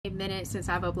minute since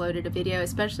I've uploaded a video,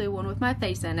 especially one with my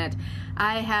face in it.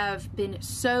 I have been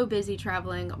so busy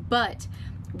traveling, but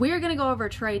we're going to go over a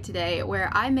trade today where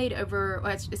I made over,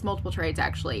 well, it's multiple trades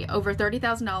actually, over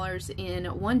 $30,000 in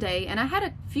one day. And I had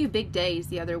a few big days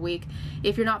the other week.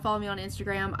 If you're not following me on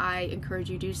Instagram, I encourage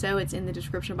you to do so. It's in the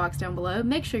description box down below.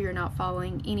 Make sure you're not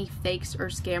following any fakes or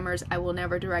scammers. I will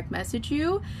never direct message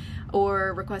you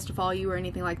or request to follow you or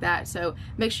anything like that. So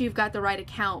make sure you've got the right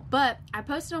account. But I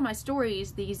posted on my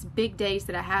stories these big days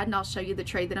that I had, and I'll show you the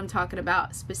trade that I'm talking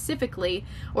about specifically,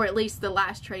 or at least the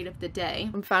last trade of the day.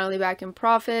 I'm finally back in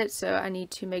profit, so I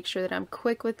need to make sure that I'm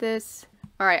quick with this.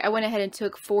 All right, I went ahead and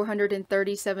took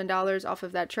 $437 off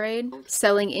of that trade,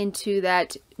 selling into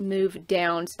that move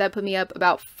down. So that put me up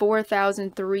about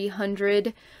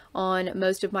 $4,300 on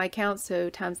most of my accounts, so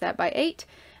times that by 8.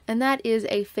 And that is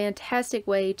a fantastic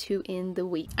way to end the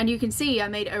week. And you can see I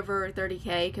made over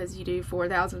 30K because you do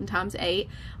 4,000 times 8.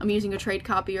 I'm using a trade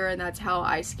copier, and that's how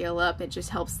I scale up. It just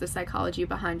helps the psychology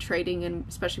behind trading, and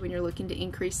especially when you're looking to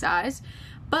increase size.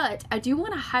 But I do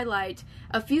want to highlight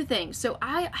a few things. So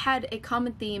I had a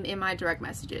common theme in my direct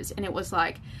messages, and it was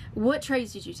like, what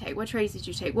trades did you take? What trades did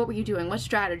you take? What were you doing? What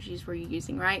strategies were you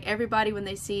using, right? Everybody, when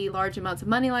they see large amounts of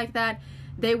money like that,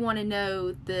 they want to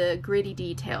know the gritty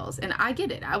details, and I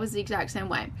get it. I was the exact same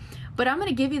way. But I'm going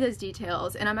to give you those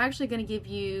details, and I'm actually going to give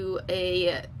you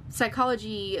a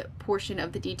psychology portion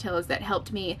of the details that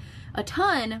helped me a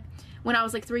ton when I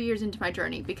was like 3 years into my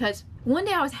journey. Because one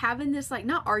day I was having this, like,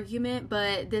 not argument,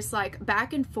 but this like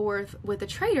back and forth with a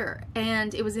trader,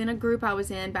 and it was in a group I was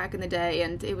in back in the day,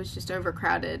 and it was just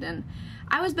overcrowded. And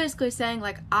I was basically saying,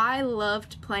 like, I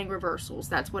loved playing reversals.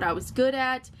 That's what I was good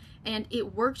at, and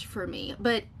it worked for me.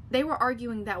 But they were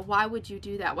arguing that why would you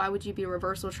do that? Why would you be a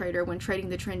reversal trader when trading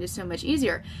the trend is so much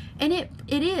easier? And it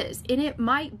is, and it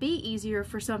might be easier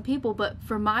for some people, but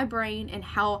for my brain and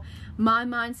how my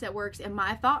mindset works and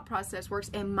my thought process works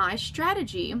and my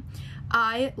strategy,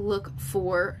 I look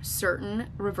for certain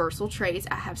reversal trades.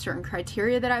 I have certain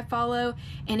criteria that I follow,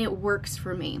 and it works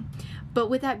for me. But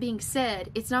with that being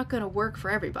said, it's not going to work for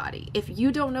everybody. If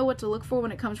you don't know what to look for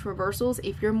when it comes to reversals,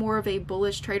 if you're more of a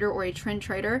bullish trader or a trend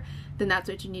trader, then that's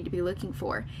what you need to be looking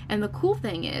for. And the cool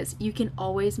thing is, you can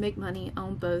always make money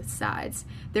on both sides.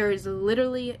 There is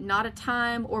literally not a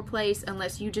time or place,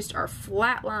 unless you just are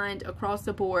flatlined across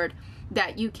the board,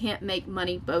 that you can't make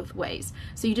money both ways.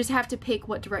 So you just have to pick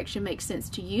what direction makes sense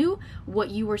to you, what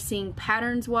you are seeing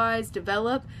patterns wise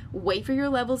develop, wait for your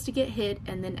levels to get hit,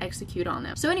 and then execute on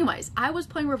them. So anyways, I was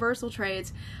playing reversal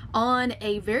trades on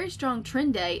a very strong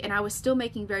trend day, and I was still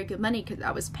making very good money because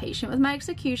I was patient with my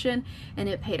execution, and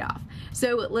it paid off.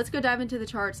 So let's go dive into the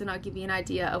charts, and I'll give you an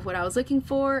idea of what I was looking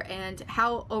for and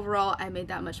how overall I made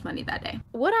that much money that day.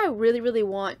 What I really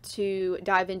want to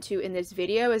dive into in this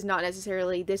video is not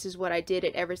necessarily this is what I did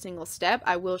at every single step.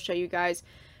 I will show you guys,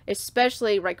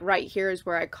 especially like right here is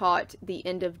where I caught the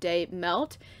end of day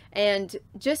melt, and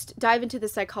just dive into the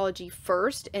psychology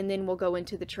first, and then we'll go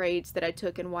into the trades that I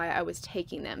took and why I was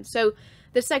taking them. So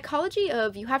the psychology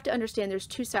of, you have to understand there's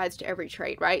two sides to every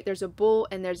trade, right? There's a bull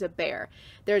and there's a bear.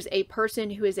 There's a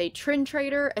person who is a trend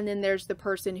trader, and then there's the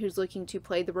person who's looking to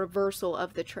play the reversal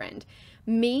of the trend.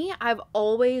 Me, I've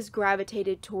always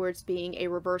gravitated towards being a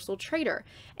reversal trader,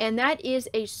 and that is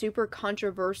a super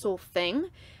controversial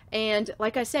thing. And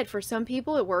like I said, for some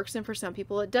people it works and for some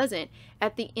people it doesn't.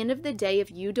 At the end of the day, if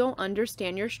you don't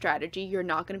understand your strategy, you're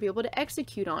not going to be able to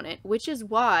execute on it, which is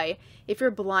why if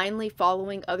you're blindly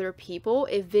following other people,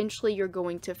 eventually you're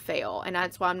going to fail. And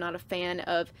that's why I'm not a fan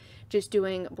of just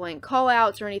doing blank call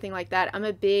outs or anything like that. I'm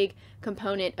a big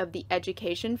component of the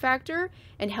education factor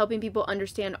and helping people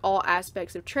understand all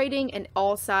aspects of trading and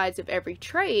all sides of every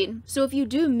trade. So if you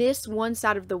do miss one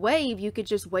side of the wave, you could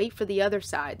just wait for the other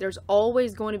side. There's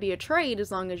always going to be a trade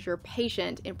as long as you're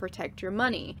patient and protect your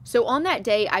money. So on that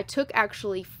day, I took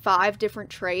actually 5 different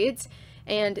trades,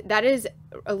 and that is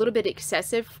a little bit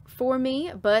excessive for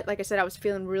me, but like I said, I was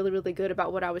feeling really good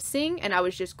about what I was seeing, and I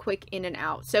was just quick in and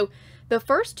out. So the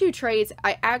first 2 trades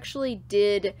I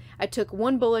took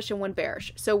one bullish and one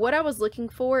bearish. So what I was looking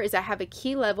for is I have a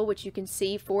key level, which you can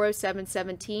see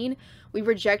 407.17. We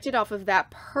rejected off of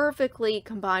that perfectly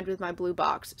combined with my blue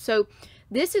box. So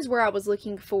this is where I was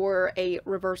looking for a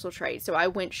reversal trade. So I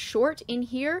went short in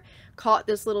here, caught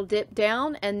this little dip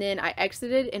down, and then I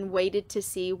exited and waited to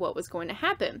see what was going to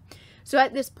happen. So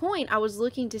at this point, I was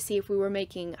looking to see if we were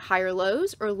making higher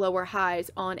lows or lower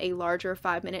highs on a larger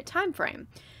 5-minute time frame.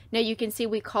 Now you can see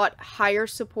we caught higher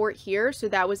support here, so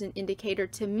that was an indicator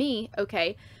to me,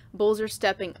 okay, bulls are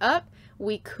stepping up,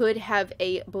 we could have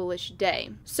a bullish day.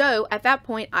 So at that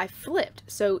point I flipped.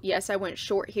 So yes, I went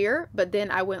short here, but then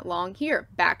I went long here,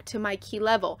 back to my key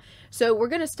level. So we're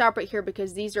going to stop right here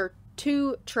because these are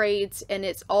two trades and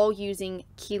it's all using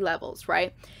key levels,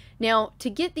 right? Now, to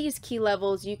get these key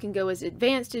levels, you can go as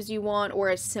advanced as you want or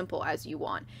as simple as you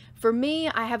want. For me,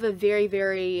 I have a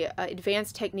very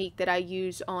advanced technique that I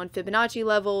use on Fibonacci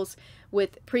levels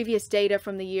with previous data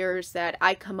from the years that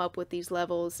I come up with these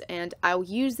levels, and I'll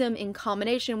use them in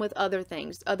combination with other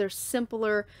things, other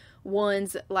simpler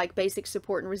ones like basic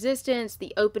support and resistance,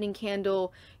 the opening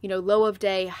candle, low of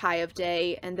day, high of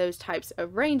day, and those types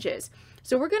of ranges.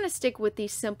 So we're going to stick with the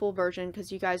simple version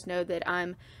because you guys know that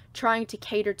I'm trying to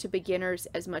cater to beginners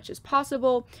as much as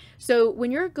possible. So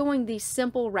when you're going the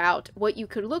simple route, what you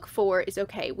could look for is,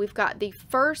 okay, we've got the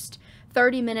first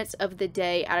 30 minutes of the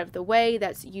day out of the way.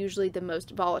 That's usually the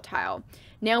most volatile.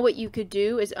 Now what you could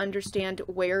do is understand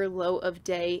where low of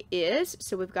day is.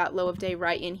 So we've got low of day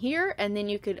right in here, and then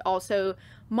you could also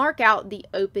mark out the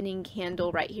opening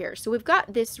candle right here. So we've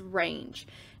got this range.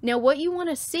 Now what you want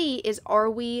to see is, are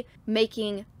we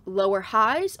making lower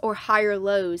highs or higher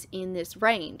lows in this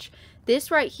range?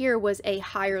 This right here was a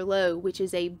higher low, which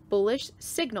is a bullish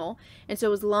signal. And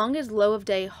so as long as low of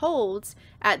day holds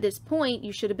at this point,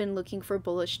 you should have been looking for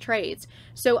bullish trades.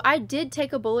 So I did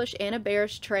take a bullish and a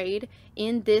bearish trade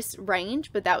in this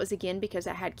range, but that was again because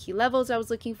I had key levels I was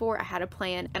looking for, I had a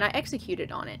plan, and I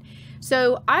executed on it.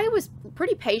 So I was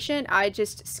pretty patient. I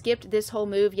just skipped this whole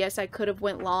move. Yes, I could have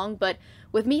went long, but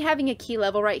with me having a key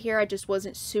level right here, I just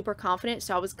wasn't super confident,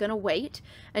 so I was going to wait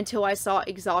until I saw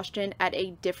exhaustion at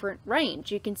a different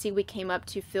range. You can see we came up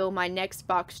to fill my next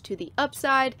box to the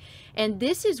upside, and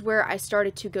this is where I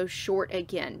started to go short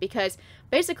again, because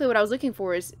basically what I was looking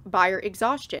for is buyer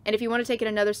exhaustion. And if you want to take it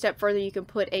another step further, you can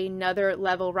put another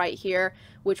level right here,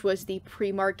 which was the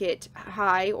pre-market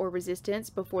high or resistance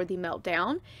before the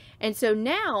meltdown. And so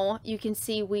now you can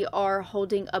see we are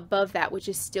holding above that, which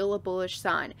is still a bullish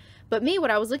sign. But me,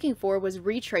 what I was looking for was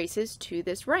retraces to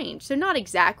this range. So not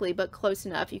exactly, but close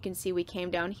enough. You can see we came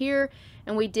down here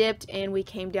and we dipped, and we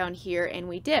came down here and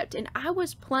we dipped. And I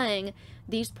was playing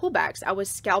these pullbacks. I was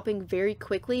scalping very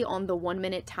quickly on the 1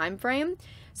 minute time frame.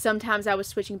 Sometimes I was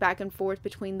switching back and forth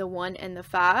between the 1 and the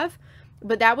 5.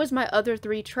 But that was my other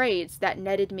 3 trades that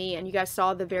netted me, and you guys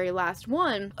saw the very last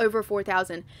one, over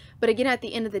 4,000. But again, at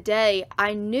the end of the day,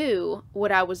 I knew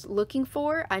what I was looking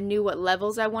for. I knew what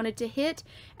levels I wanted to hit,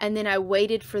 and then I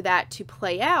waited for that to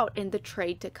play out and the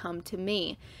trade to come to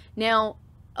me. Now,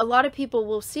 a lot of people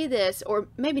will see this, or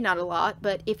maybe not a lot,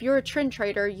 but if you're a trend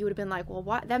trader, you would have been like, well,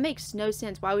 why? That makes no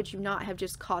sense. Why would you not have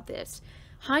just caught this?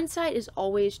 Hindsight is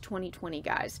always 20/20,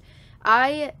 guys.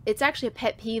 It's actually a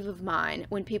pet peeve of mine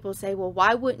when people say, well,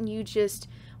 why didn't you just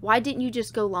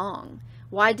go long?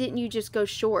 Why didn't you just go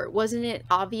short? Wasn't it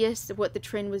obvious what the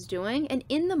trend was doing? And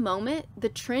in the moment, the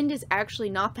trend is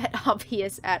actually not that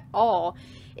obvious at all,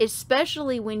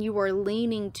 especially when you are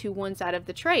leaning to one side of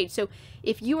the trade. So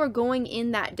if you are going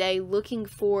in that day looking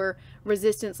for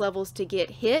resistance levels to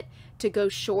get hit, to go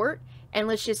short, and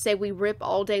let's just say we rip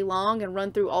all day long and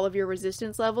run through all of your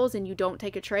resistance levels and you don't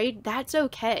take a trade, that's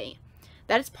okay.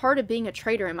 That's part of being a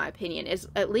trader, in my opinion, is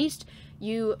at least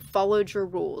you followed your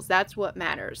rules. That's what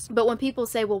matters. But when people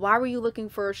say, well, why were you looking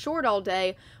for a short all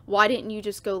day? Why didn't you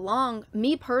just go long?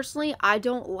 Me personally, I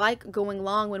don't like going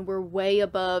long when we're way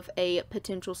above a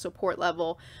potential support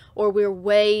level, or we're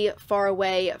way far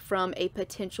away from a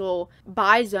potential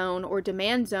buy zone or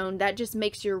demand zone. That just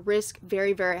makes your risk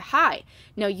very high.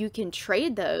 Now you can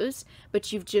trade those,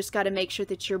 but you've just got to make sure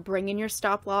that you're bringing your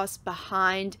stop loss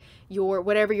behind your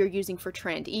whatever you're using for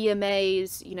trend,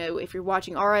 EMAs, if you're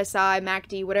watching RSI,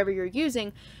 MACD, whatever you're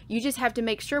using. You just have to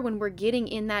make sure when we're getting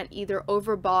in that either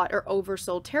overbought or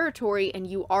oversold territory and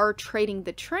you are trading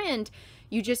the trend,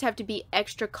 you just have to be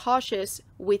extra cautious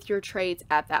with your trades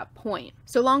at that point.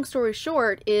 So long story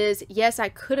short is, yes, I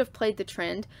could have played the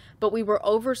trend, but we were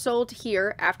oversold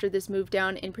here after this move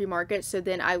down in pre-market. So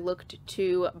then I looked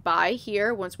to buy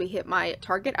here. Once we hit my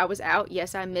target, I was out.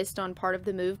 Yes, I missed on part of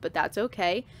the move, but that's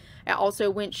okay. I also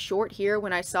went short here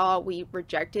when I saw we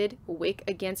rejected wick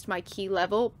against my key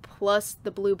level plus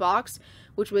the blue box,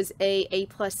 which was a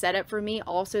A+ setup for me.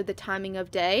 Also the timing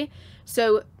of day.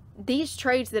 So these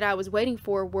trades that I was waiting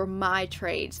for were my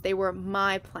trades. They were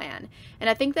my plan.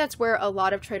 And I think that's where a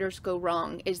lot of traders go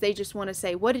wrong, is they just want to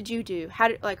say, what did you do?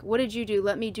 What did you do?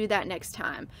 Let me do that next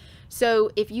time. So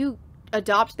if you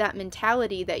adopt that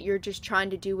mentality that you're just trying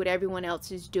to do what everyone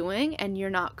else is doing and you're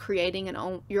not creating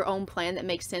your own plan that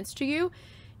makes sense to you,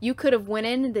 you could have went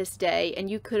in this day and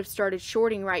you could have started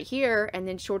shorting right here and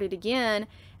then shorted again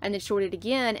and then shorted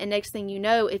again, and next thing you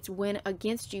know, it's went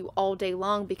against you all day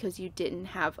long because you didn't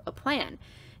have a plan.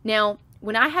 Now,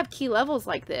 when I have key levels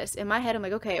like this, in my head, I'm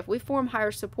like, okay, if we form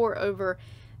higher support over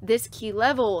this key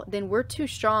level, then we're too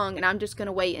strong, and I'm just going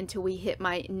to wait until we hit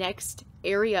my next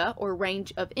area or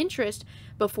range of interest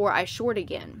before I short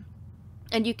again.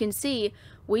 And you can see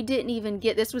we didn't even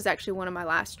get, this was actually one of my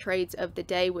last trades of the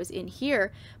day, was in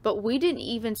here, but we didn't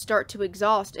even start to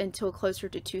exhaust until closer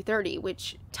to 2:30,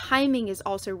 which timing is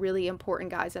also really important,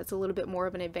 guys. That's a little bit more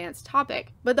of an advanced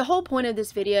topic. But the whole point of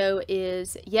this video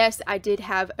is, yes, I did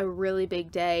have a really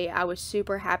big day. I was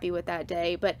super happy with that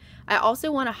day, but I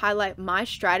also want to highlight my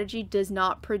strategy does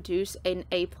not produce an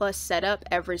A+ setup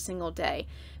every single day.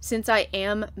 Since I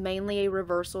am mainly a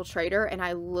reversal trader and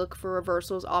I look for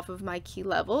reversals off of my key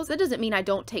levels, that doesn't mean I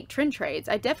don't take trend trades.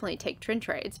 I definitely take trend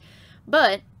trades.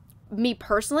 But me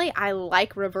personally, I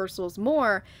like reversals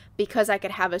more because I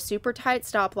could have a super tight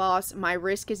stop loss. My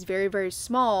risk is very, very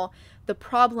small. The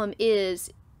problem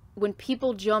is when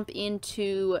people jump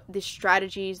into the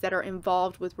strategies that are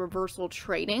involved with reversal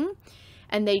trading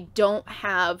and they don't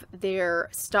have their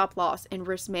stop loss and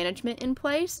risk management in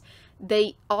place,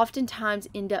 they oftentimes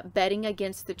end up betting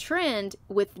against the trend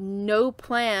with no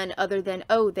plan other than,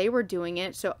 oh, they were doing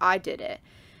it, so I did it.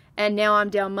 And now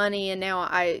I'm down money, and now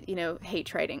I, hate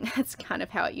trading. That's kind of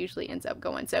how it usually ends up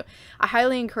going. So I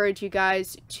highly encourage you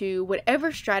guys to,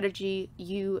 whatever strategy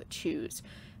you choose,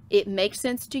 it makes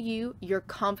sense to you, you're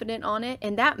confident on it,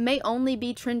 and that may only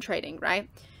be trend trading, right?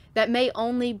 That may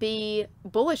only be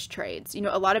bullish trades. A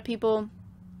lot of people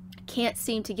can't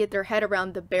seem to get their head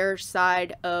around the bearish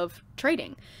side of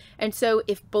trading. And so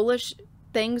if bullish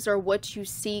things are what you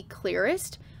see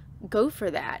clearest, go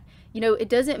for that. It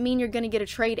doesn't mean you're going to get a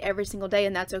trade every single day,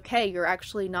 and that's okay. You're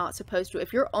actually not supposed to.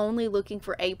 If you're only looking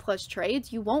for A+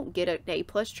 trades, you won't get an A+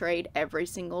 trade every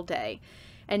single day.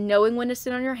 And knowing when to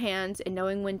sit on your hands and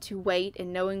knowing when to wait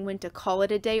and knowing when to call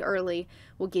it a day early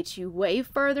will get you way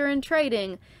further in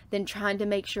trading than trying to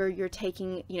make sure you're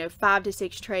taking, 5 to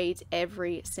 6 trades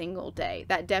every single day.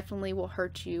 That definitely will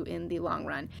hurt you in the long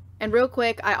run. And real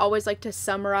quick, I always like to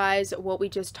summarize what we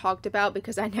just talked about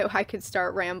because I know I could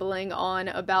start rambling on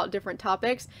about different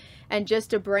topics. And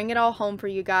just to bring it all home for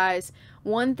you guys,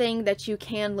 one thing that you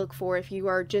can look for if you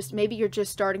are maybe you're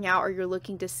just starting out or you're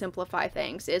looking to simplify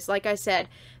things is, like I said,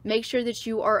 make sure that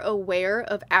you are aware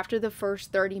of, after the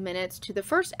first 30 minutes to the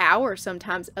first hour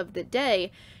sometimes of the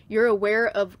day, you're aware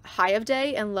of high of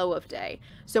day and low of day.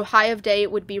 So high of day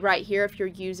would be right here if you're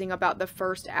using about the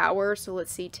first hour. So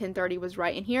let's see, 10:30 was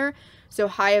right in here. So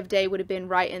high of day would have been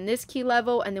right in this key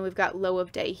level, and then we've got low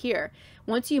of day here.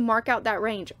 Once you mark out that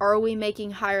range, are we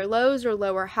making higher lows or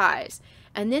lower highs?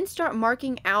 And then start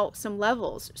marking out some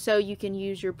levels. So you can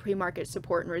use your pre-market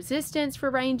support and resistance for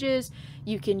ranges.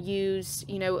 You can use,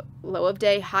 low of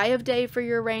day, high of day for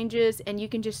your ranges, and you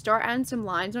can just start adding some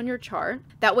lines on your chart.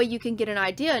 That way you can get an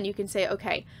idea and you can say,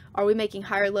 okay, are we making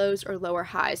higher lows or lower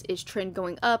highs? Is trend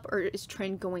going up or is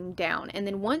trend going down? And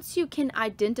then once you can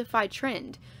identify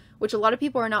trend, which a lot of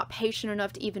people are not patient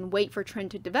enough to even wait for trend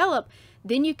to develop,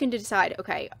 then you can decide,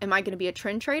 okay, am I going to be a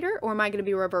trend trader or am I going to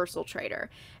be a reversal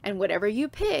trader? And whatever you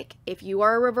pick, if you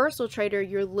are a reversal trader,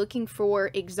 you're looking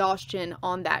for exhaustion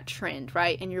on that trend,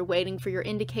 right? And you're waiting for your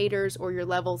indicators or your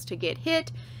levels to get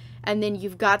hit. And then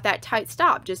you've got that tight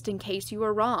stop just in case you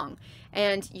are wrong.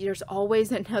 And there's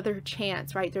always another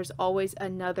chance, right? There's always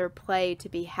another play to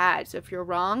be had. So if you're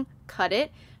wrong, cut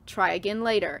it, try again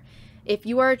later. If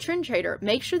you are a trend trader,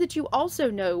 make sure that you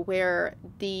also know where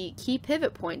the key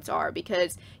pivot points are,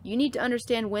 because you need to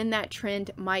understand when that trend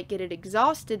might get it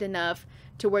exhausted enough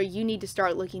to where you need to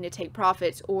start looking to take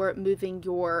profits or moving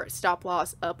your stop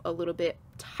loss up a little bit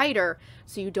tighter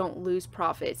so you don't lose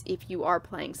profits if you are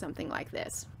playing something like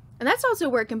this. And that's also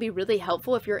where it can be really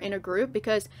helpful if you're in a group,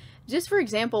 because just for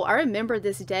example, I remember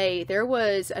this day, there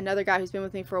was another guy who's been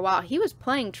with me for a while. He was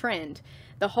playing trend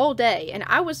the whole day, and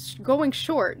I was going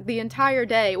short the entire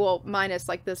day, well, minus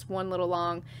like this one little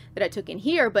long that I took in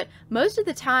here, but most of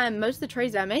the time, most of the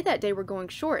trades that I made that day were going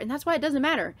short, and that's why it doesn't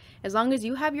matter. As long as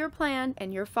you have your plan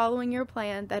and you're following your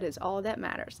plan, that is all that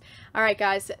matters. All right,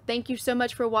 guys, thank you so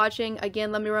much for watching.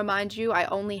 Again, let me remind you, I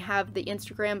only have the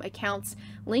Instagram accounts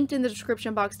linked in the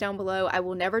description box down below. I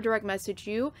will never direct message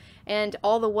you, and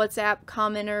all the WhatsApp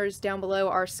commenters down below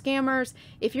are scammers.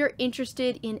 If you're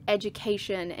interested in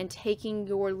education and taking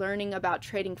you're learning about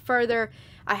trading further,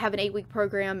 I have an 8-week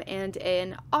program and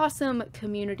an awesome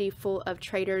community full of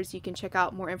traders. You can check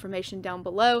out more information down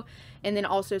below, and then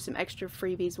also some extra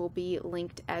freebies will be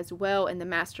linked as well in the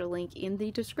master link in the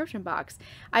description box.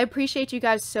 I appreciate you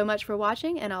guys so much for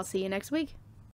watching, and I'll see you next week.